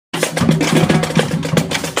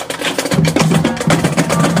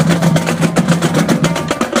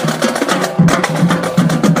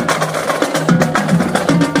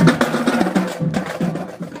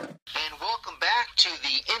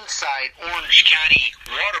Orange County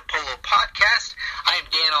Water Polo Podcast. I am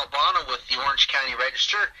Dan Albano with the Orange County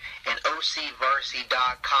Register and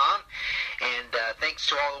OCVarsity.com. And thanks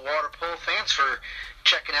to all the water polo fans for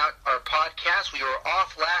checking out our podcast. We were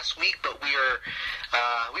off last week, but we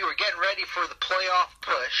were getting ready for the playoff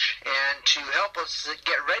push. And to help us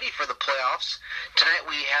get ready for the playoffs, tonight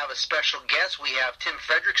we have a special guest. We have Tim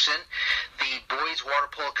Fredrickson, the boys water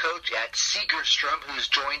polo coach at Segerstrom, who's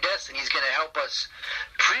joined us, and he's going to help us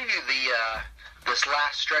preview this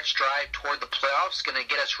last stretch drive toward the playoffs. Going to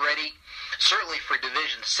get us ready, certainly for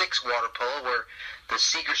Division 6 water polo, where the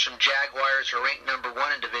Segerstrom Jaguars are ranked number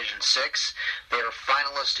 1 in Division 6. They were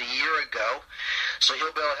finalists a year ago. So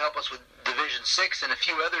he'll be able to help us with Division 6 and a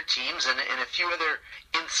few other teams and a few other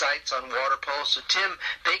insights on water polo. So, Tim,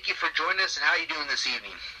 thank you for joining us, and how are you doing this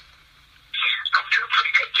evening? I'm doing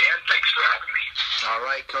pretty good, Dan. Thanks for having me. All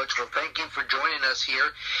right, Coach. Well, thank you for joining us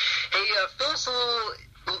here. Hey, fill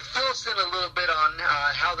us in a little bit on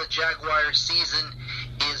how the Jaguar season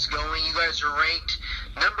is going. You guys are ranked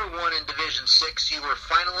number 1 in Division 6. You were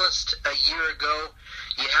finalist a year ago.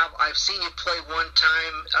 I've seen you play one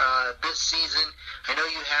time this season. I know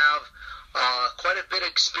you have quite a bit of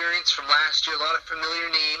experience from last year, a lot of familiar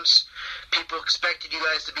names. People expected you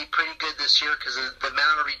guys to be pretty good this year because of the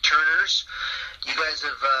amount of returners. You guys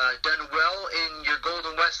have done well in your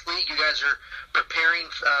Golden West League. You guys are preparing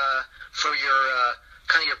for your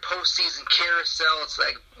kind of your postseason carousel. It's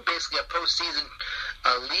like basically a postseason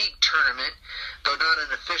league tournament, though not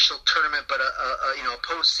an official tournament, but a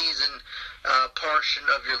postseason portion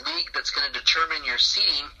of your league that's going to determine your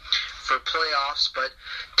seeding for playoffs. But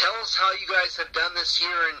tell us how you guys have done this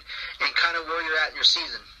year and kind of where you're at in your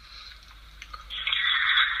season.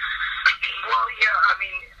 Well, yeah, I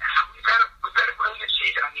mean, we've had a really good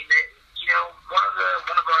season. I mean,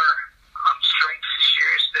 one of our strengths this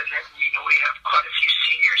year is that we have quite a few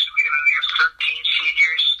seniors. We have 13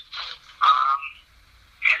 seniors,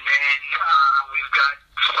 and then we've got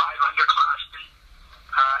 5 underclassmen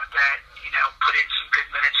that put in some good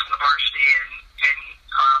minutes in the varsity, and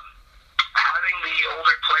having the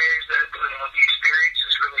older players that have the experience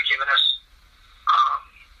has really given us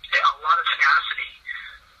a lot of tenacity.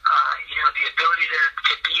 The ability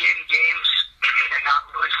to be in games and not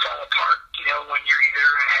really fall apart, when you're either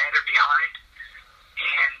ahead or behind.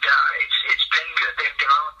 And it's been good. They've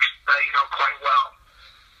developed, quite well.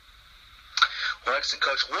 Well, excellent,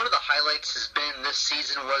 Coach. One of the highlights has been this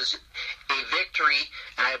season was a victory,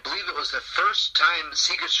 and I believe it was the first time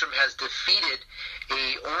Segerstrom has defeated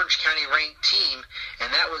a Orange County ranked team, and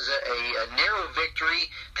that was a narrow victory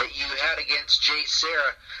that you had against Jay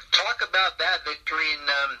Serra. Talk about that victory and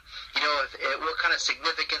what kind of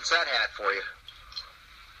significance that had for you.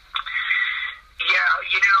 Yeah,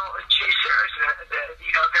 Jay Serra's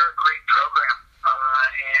they're a great program,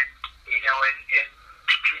 and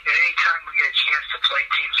anytime we get a chance to play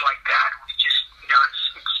teams like that, we just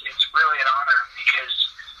it's really an honor because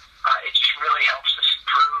it just really helps us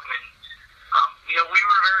improve. And we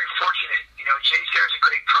were very fortunate. Jay Serra's a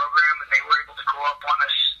great program, and they were able to go up on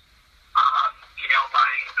us,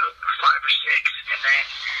 by 5 or 6, and then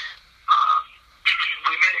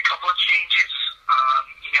we made a couple of changes,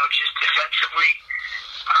 just defensively,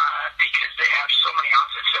 because they have so many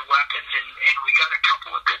offensive weapons, and we got a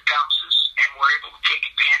couple of good bounces, and we're able to take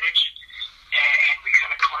advantage, and we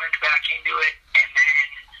kind of climbed back into it, and then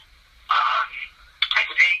I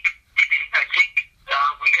think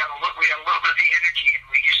we got a little bit of the energy, and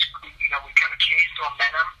we kind of changed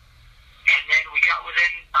momentum, and then we got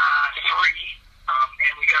within 3,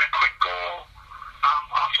 and we got a quick goal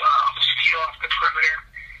off a steal off the perimeter,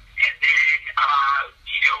 and then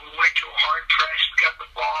we went to a hard press, we got the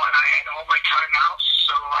ball, and I had all my timeouts,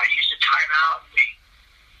 so I used a timeout, and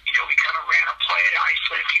we kind of ran a play to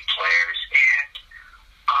isolate a few players, and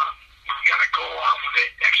we got a goal off of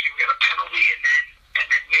it. Actually, we got a penalty, and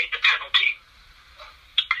then made the penalty,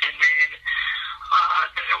 and then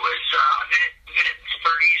there was a minute and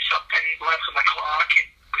 30-something left on the clock, and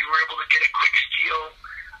we were able to get a quick steal.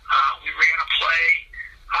 We ran a play.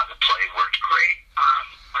 The play worked great.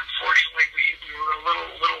 Unfortunately, we were a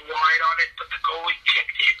little wide on it, but the goalie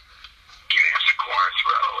tipped it, giving us a corner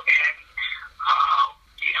throw. And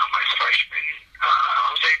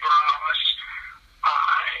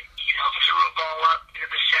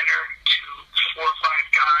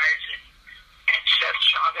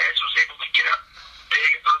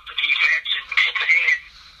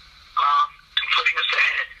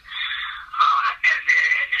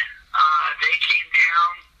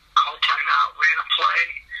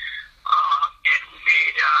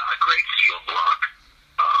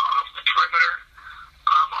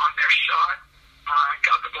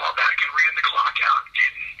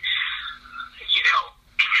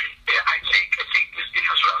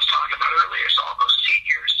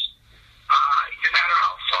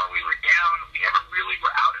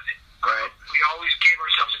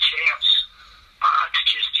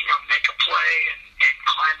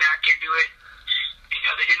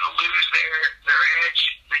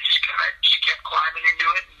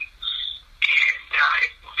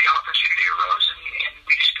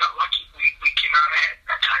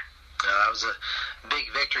was a big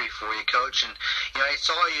victory for you, Coach. And I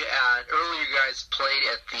saw you earlier. You guys played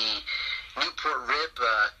at the Newport Rib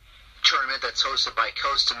tournament that's hosted by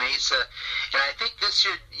Costa Mesa, and I think this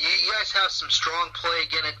year you guys have some strong play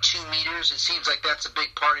again at 2 meters. It seems like that's a big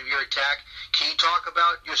part of your attack. Can you talk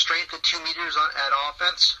about your strength at 2 meters at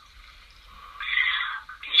offense?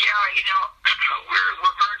 Yeah,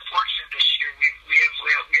 we're very fortunate this year. We have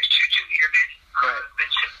 2 2-meter men, right.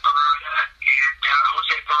 Vincent Barada and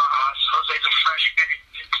Jose Barajas. Jose's a freshman and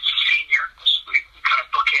Vincent's a senior, so we kind of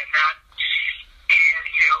bookend that. And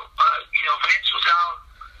Vince was out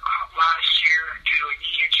last year due to a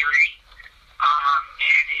knee injury,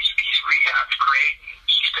 and he's rehabbed great. And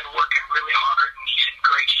he's been working really hard, and he's in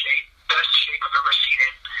great shape, best shape I've ever seen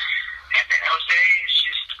him. And then Jose is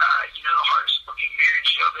just the hardest working man in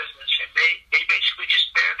show business, and they basically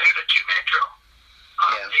they're the 2-minute drill.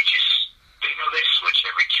 They switch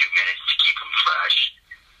every 2 minutes to keep them fresh,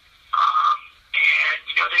 and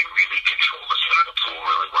they really control the center of the pool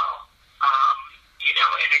really well.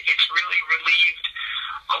 And it's really relieved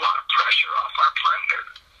a lot of pressure off our perimeter,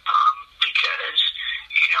 because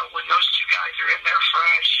when those 2 guys are in there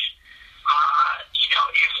fresh,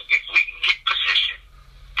 if we can get position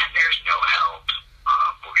and there's no help,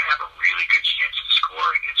 we're going to have a really good chance of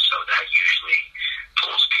scoring, and so that usually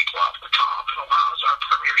pulls people off the top and allows our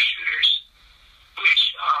perimeter shooters,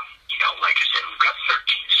 which like I said, we've got 13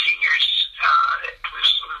 seniors.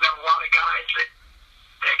 We've got a lot of guys that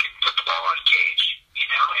can put the ball on cage,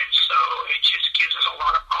 and so it just gives us a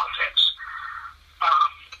lot of offense,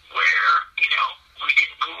 where we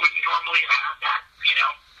wouldn't normally have that.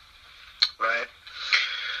 Right.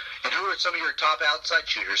 And who are some of your top outside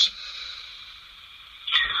shooters?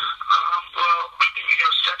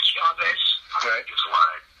 Seth Chavez gives a lot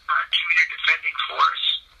of 2-meter defending for us.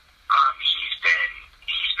 He's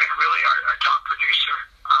been really our top producer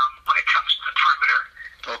when it comes to the perimeter.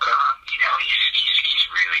 Okay. He's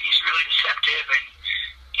really deceptive, and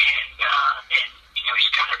he's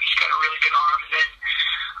got a really good arm. And then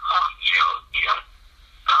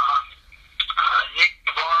Nick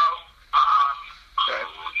Navarro,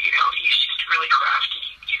 who he's just really crafty.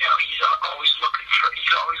 He's always looking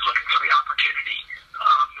for the opportunity.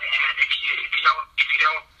 And if you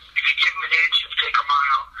give him an inch, he'll take a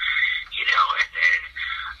mile. And then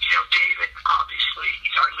David, obviously,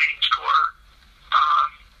 he's our leading scorer.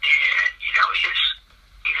 And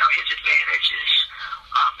his advantage is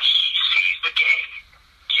he sees the game.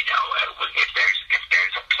 If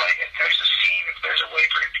there's a play, if there's a scene, if there's a way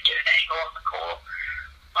for him to get an angle on the goal,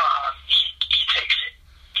 he takes it.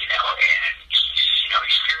 And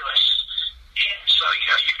he's fearless. And so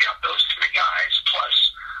you've got those 3 guys plus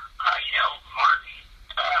Martin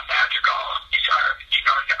Madrigal is our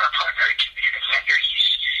primary 2-meter defender.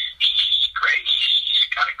 He's great. He's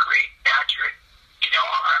got a great, accurate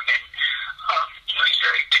arm, and he's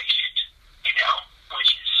very patient.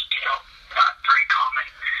 Which is not very common.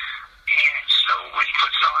 And so when he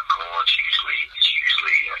puts it on goal, it's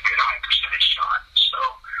usually a good high percentage shot. So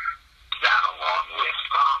that, along with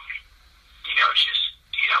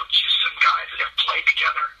just some guys that have played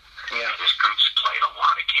together. Yeah. This group's played a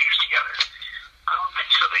lot of games together, and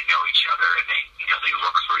so they know each other, and they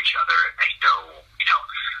look for each other, and they know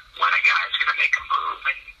when a guy's going to make a move,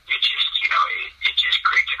 and it just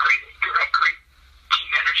creates a great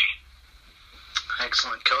team energy.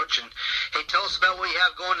 Excellent, Coach. And hey, tell us about what you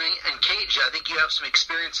have going in cage. I think you have some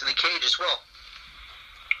experience in the cage as well.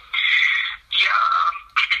 Yeah,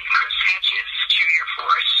 Chris Sanchez is a junior for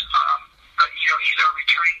us. He's our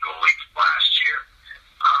returning goalie last year,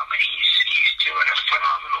 and he's doing a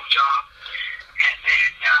phenomenal job. And then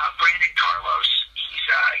Brandon Carlos, he's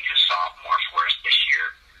a sophomore for us this year.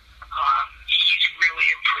 He's really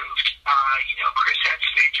improved. Chris had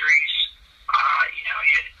some injuries.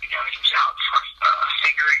 He was out for a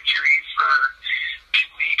finger injury for 2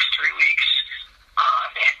 weeks, 3 weeks,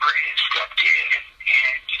 and Brandon stepped in,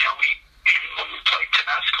 and when we played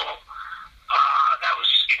Temescal, that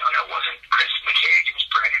wasn't Chris McCage, it was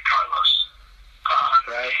Brandon Carlos.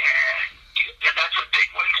 Right. And that's a big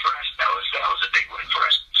win for us. That was a big win for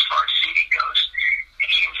us as far as seeding goes. And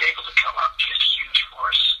he was able to come up just huge for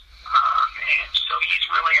us. And so he's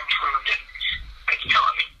really improved. And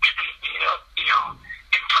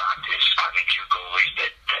in practice, having 2 goalies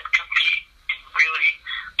that compete and really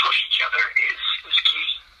push each other is key.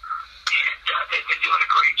 And they've been doing a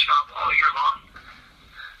great job all year long.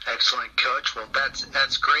 Excellent, Coach. Well,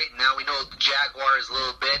 that's great. Now we know the Jaguars a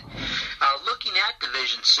little bit. Looking at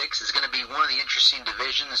Division 6 is going to be one of the interesting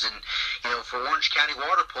divisions, and for Orange County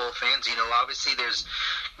water polo fans, obviously there's,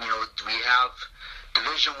 we have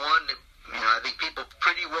Division 1 I think people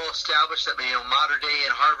pretty well established that Mater Dei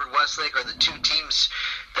and Harvard Westlake are the two teams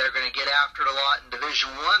that are going to get after it a lot in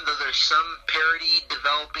Division One. Though there's some parity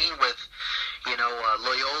developing with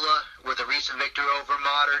Loyola with a recent victory over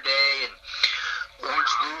Mater Dei, and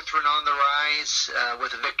Orange Lutheran on the rise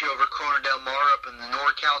with a victory over Corona del Mar up in the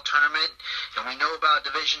NorCal tournament. And we know about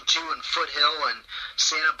Division II and Foothill, and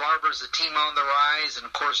Santa Barbara's a team on the rise, and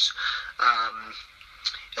of course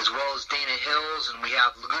as well as Dana Hills, and we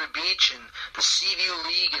have Laguna Beach and the Seaview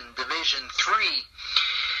League in Division III.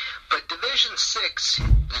 But Division 6,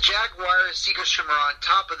 the Jaguars, Segerstrom are on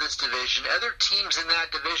top of this division. Other teams in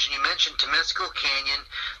that division, you mentioned Temescal Canyon.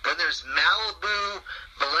 Then there's Malibu,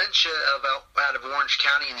 Valencia out of Orange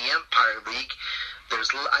County in the Empire League.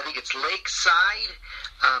 There's, I think it's Lakeside,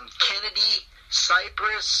 Kennedy,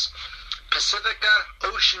 Cypress, Pacifica,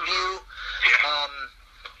 Ocean View.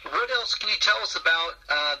 What else can you tell us about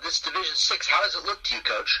this Division 6? How does it look to you,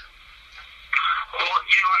 Coach? Well, I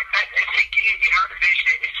think in our division,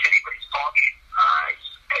 it's anybody's ballgame.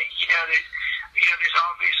 There's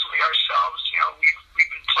obviously ourselves. We've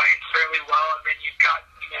been playing fairly well, and then you've got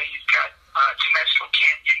Temescal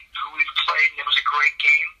Canyon, who we've played, and it was a great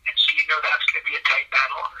game, and so that's going to be a tight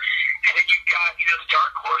battle. And then you've got the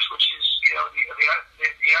dark horse, which is the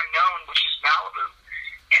unknown, which is Malibu,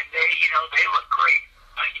 and they look great.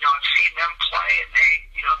 I've seen them play, and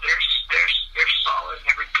they're solid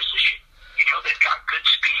in every position. They've got good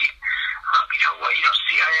speed.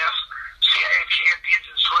 CIF champions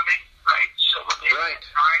in swimming, right? So when they had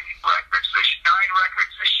nine records this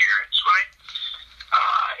year in swimming,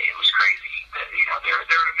 it was crazy. They're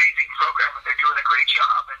an amazing program, and they're doing a great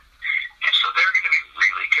job, and so they're going to be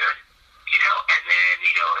really good. And then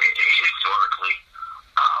historically,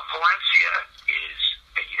 Valencia is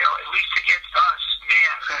at least against us,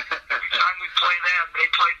 man. Every time we play them, they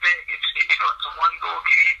play big. It's a one-goal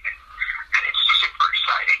game, and it's super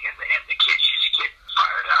exciting, and the kids just get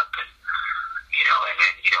fired up, and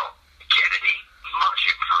then Kennedy, much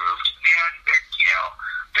improved, man.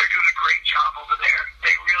 They're doing a great job over there.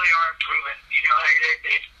 They really are improving.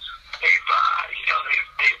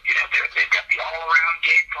 They've got the all-around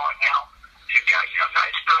game going now. They've got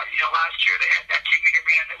it's not last year they had that 2-meter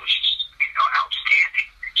man that was just outstanding.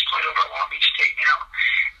 He's played over at Long Beach State now,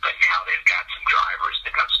 but now they've got some drivers.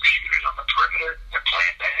 They've got some shooters on the perimeter. They're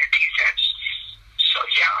playing better defense. So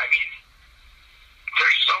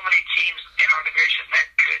there's so many teams in our division that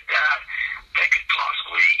could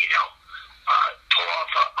possibly pull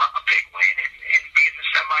off a big win and be in the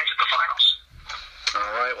semis at the finals.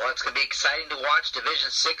 All right, well, it's going to be exciting to watch Division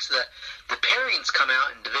 6. The pairings come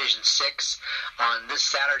out in Division 6 on this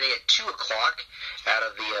Saturday at 2 o'clock out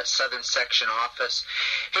of the Southern Section office.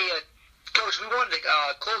 Hey, Coach, we wanted to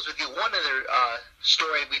close with you. One other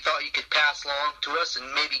story we thought you could pass along to us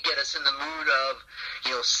and maybe get us in the mood of,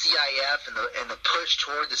 CIF and the push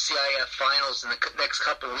toward the CIF finals in the next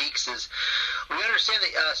couple of weeks is we understand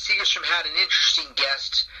that Segerstrom had an interesting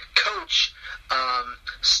guest coach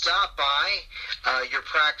stop by your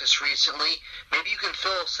practice recently. Maybe you can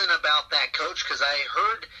fill us in about that, Coach, because I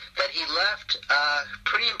heard that he left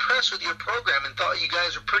pretty impressed with your program and thought you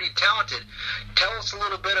guys were pretty talented. Tell us a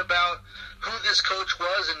little bit about who this coach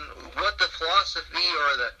was and what the philosophy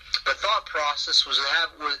or the thought process was to have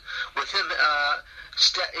with him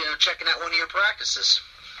checking out one of your practices.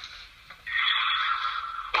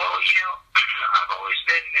 Well, I've always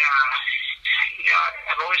been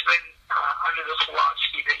under the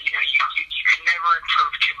philosophy that you can never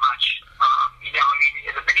improve too much.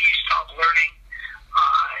 The minute you stop learning,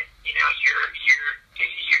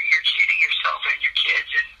 you're cheating yourself and your kids.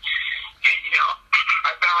 And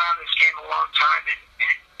I've been around this game a long time, and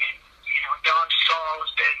Don Saul has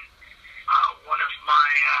been one of my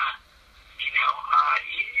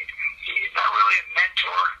he's not really a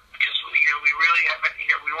mentor because we really haven't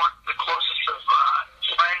we weren't the closest of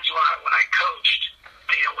friends when I coached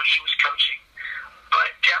when he was coaching,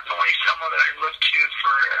 but definitely someone that I look to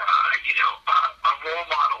for a role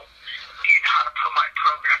model in how to put my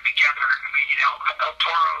program together. El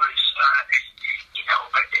Toro is I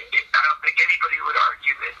don't think anybody would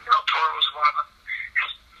argue that El Toro is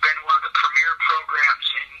has been one of the premier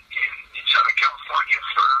programs in Southern California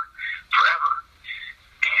for forever.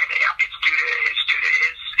 And it's due to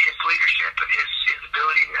his leadership and his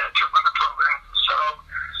ability to run a program. So,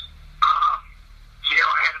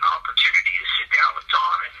 I had an opportunity to sit down with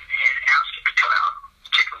Don and ask him to come out,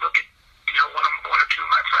 take a look at one or two of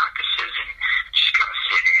my practices, and just kind of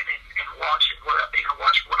sit in and watch what I'm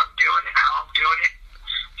doing and how I'm doing it,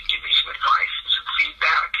 and give me some advice and some feedback.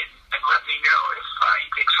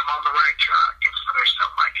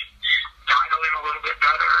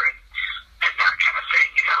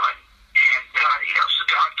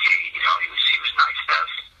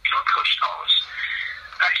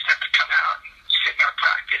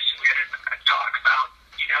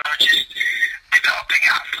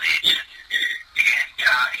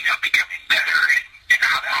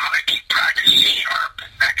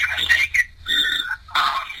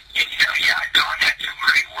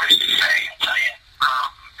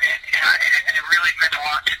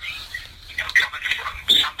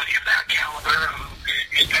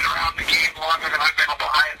 around the game longer than I've been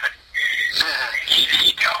alive, and it's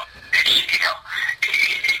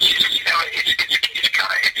just, it's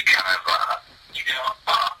kind of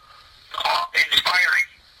inspiring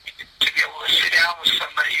to be able to sit down with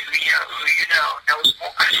somebody who knows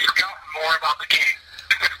more, has forgotten more about the game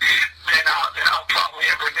than I'll probably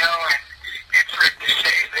ever know, and for him to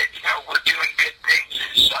say that we're doing good things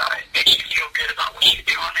it makes you feel good about what you're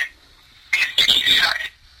doing, and it gets you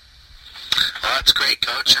excited. Well, that's great,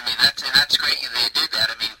 Coach. I mean, that's great that they did that.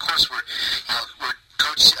 I mean, of course, we're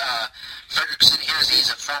Coach Fredrickson here. He's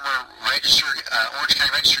a former registered Orange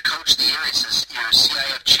County registered coach of the year. He's your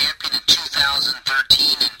CIF champion in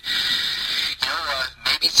 2013, and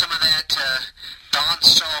maybe some of that Don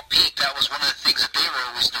Stahl Peak. That was one of the things that they were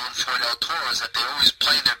always known for at El Toro, is that they always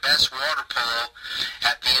played their best water polo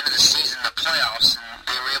at the end of the season, the playoffs, and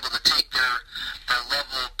they were able to take their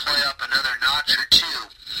level of play up another notch or two.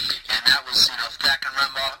 And that was, if that can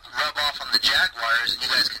rub off on the Jaguars, and you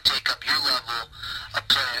guys can take up your level of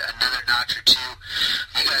play another notch or two,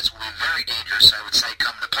 you guys will be very dangerous, I would say,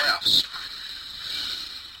 come the playoffs.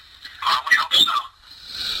 We hope so.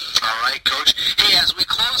 All right, Coach. Hey, as we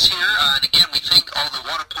close here, and again, we thank all the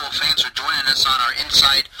water polo fans for joining us on our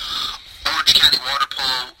Inside Orange County Water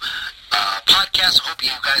Polo podcast. I hope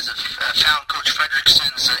you guys have found Coach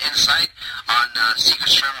Fredrickson's insight on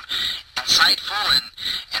Segerstrom insightful,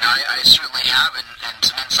 and I certainly have, and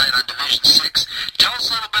some insight on Division 6. Tell us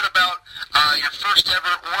a little bit about your first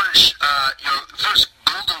ever your first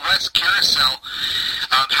Golden West Carousel.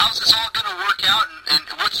 How's this all going to work out, and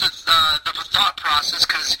what's the thought process?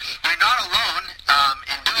 Because you're not alone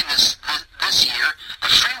in doing this year. The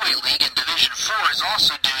Freeway League in Division 4 is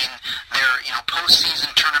also doing their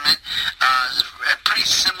postseason tournament in pretty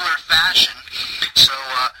similar fashion. So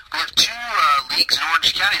we have two leagues in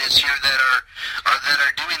Orange County this year that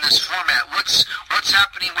are doing this format. What's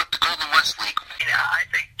happening with the Golden West League? I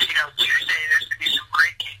think Tuesday there's going to be some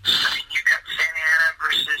great games. I mean, you've got Santa Ana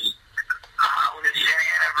versus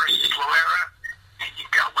Loera, and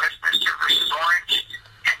you've got Westminster versus Orange,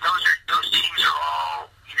 and those teams are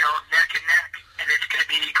all neck and neck, and it's going to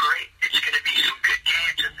be great. It's going to be some good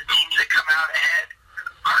games, and the teams that come out ahead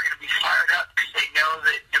are going to be fired up because they know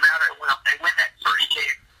that no matter what, they win that first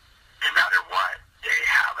game, no matter what, they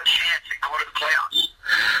have a chance at going to the playoffs.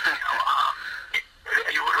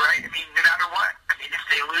 You were right. I mean, no matter what. I mean, if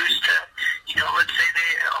they lose to, let's say they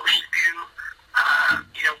Ocean View,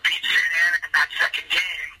 beat Santa Ana in that second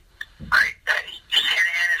game, right?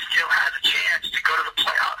 Santa Ana still has a chance to go to the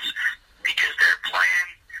playoffs because they're playing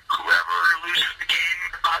whoever loses the game,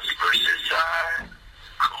 us versus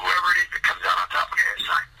whoever it is that comes out on top of the other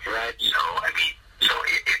side. Right. So, I mean,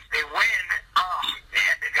 if they win, oh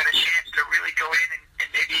man, they've got a chance to really go in and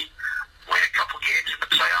maybe win a couple games in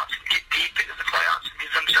the playoffs and get deep into the playoffs and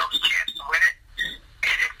give themselves a chance to win it.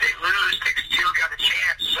 And if they lose, they've still got a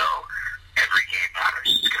chance. So every game matters.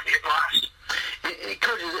 It's going to be a blast.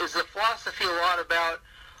 Coach, is the philosophy a lot about,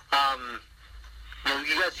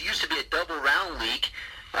 you guys used to be a double round league,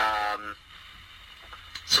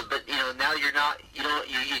 but now you're not, you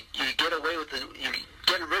get away with you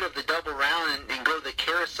get rid of the double round and go to the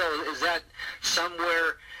carousel. Is that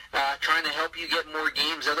somewhere trying to help you get more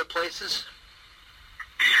games other places?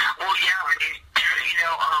 Well, yeah, I mean,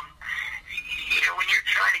 when you're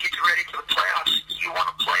trying to get ready for the playoffs, you want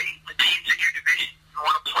to play the teams in your division. You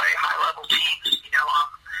want to play high-level teams.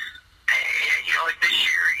 Like this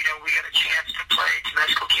year, we got a chance to play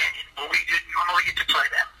Temescal Canyon. Well, we didn't normally get to play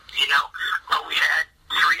them. But we had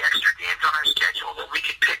 3 extra games on our schedule that we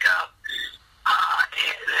could pick up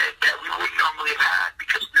that we wouldn't normally have had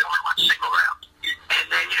because we only went single round. And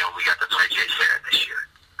then, we got to play Jay Sarah this year.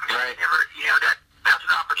 Right. That's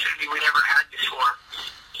an opportunity we never had before.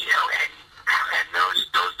 And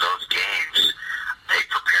those games, they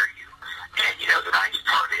prepare you. And the nice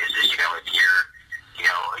part is if you're,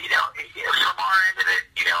 from our end of it,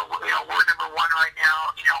 we're number 1 right now.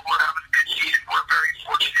 We're having a good season. We're very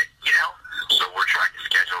fortunate. So we're trying to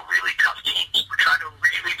schedule really tough teams. We're trying to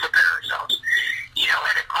really prepare ourselves.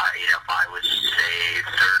 And if I was say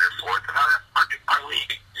 3rd or 4th in our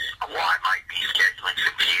league, I might be scheduling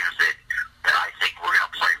some teams that I think we're going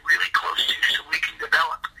to play really close to, so we can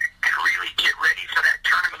develop and really get ready for that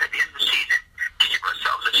tournament at the end of the season to give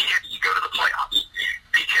ourselves a chance to go to the playoffs.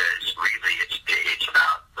 Because really, it's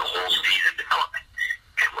about the whole season development,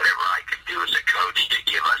 and whatever I can do as a coach to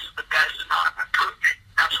give us the best amount of improvement,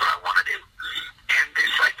 that's what I want to do. And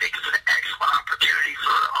this, I think, is an excellent opportunity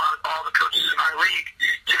for all the coaches in our league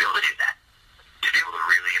to be able to do that, to be able to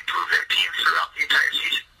really improve their teams throughout the entire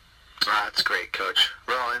season. Wow, that's great, Coach.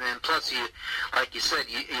 Well, and then plus, like you said,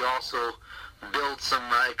 you also build build some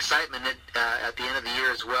excitement at the end of the year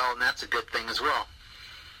as well, and that's a good thing as well.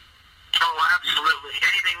 Oh, absolutely.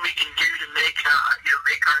 Anything we can do to make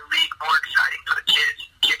our league more exciting for the kids,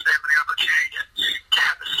 give them the opportunity to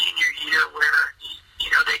have a senior year where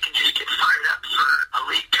they can just get fired up for a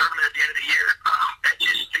league tournament at the end of the year.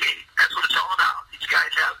 That's what it's all about. These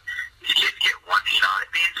kids get one shot at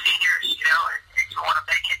being seniors, and you want to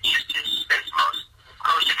make it just as most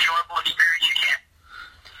enjoyable experience you can.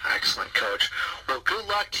 Excellent, Coach. Well, good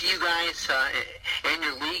luck to you guys and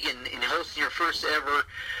your league in hosting your first ever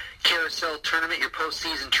Carousel tournament, your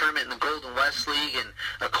postseason tournament in the Golden West League, and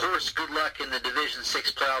of course, good luck in the Division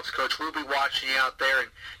 6 playoffs, Coach. We'll be watching you out there, and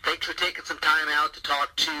thanks for taking some time out to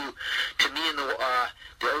talk to me and the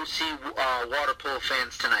OC water polo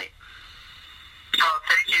fans tonight. Oh,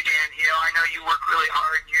 thank you, Dan. I know you work really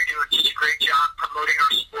hard, and you're doing just a great job promoting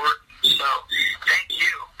our sport. So, thank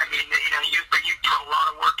you. I mean, you put a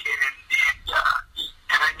lot of work in, and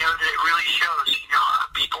I know that it really shows.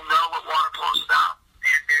 People know what water polo is about.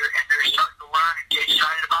 And they're starting to learn and get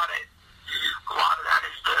excited about it. A lot of that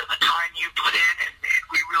is the time you put in, and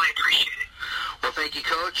we really appreciate it. Well, thank you,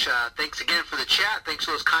 Coach. Thanks again for the chat. Thanks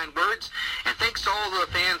for those kind words. And thanks to all the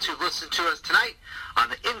fans who've listened to us tonight on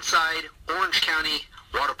the Inside Orange County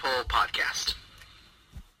Water Polo Podcast.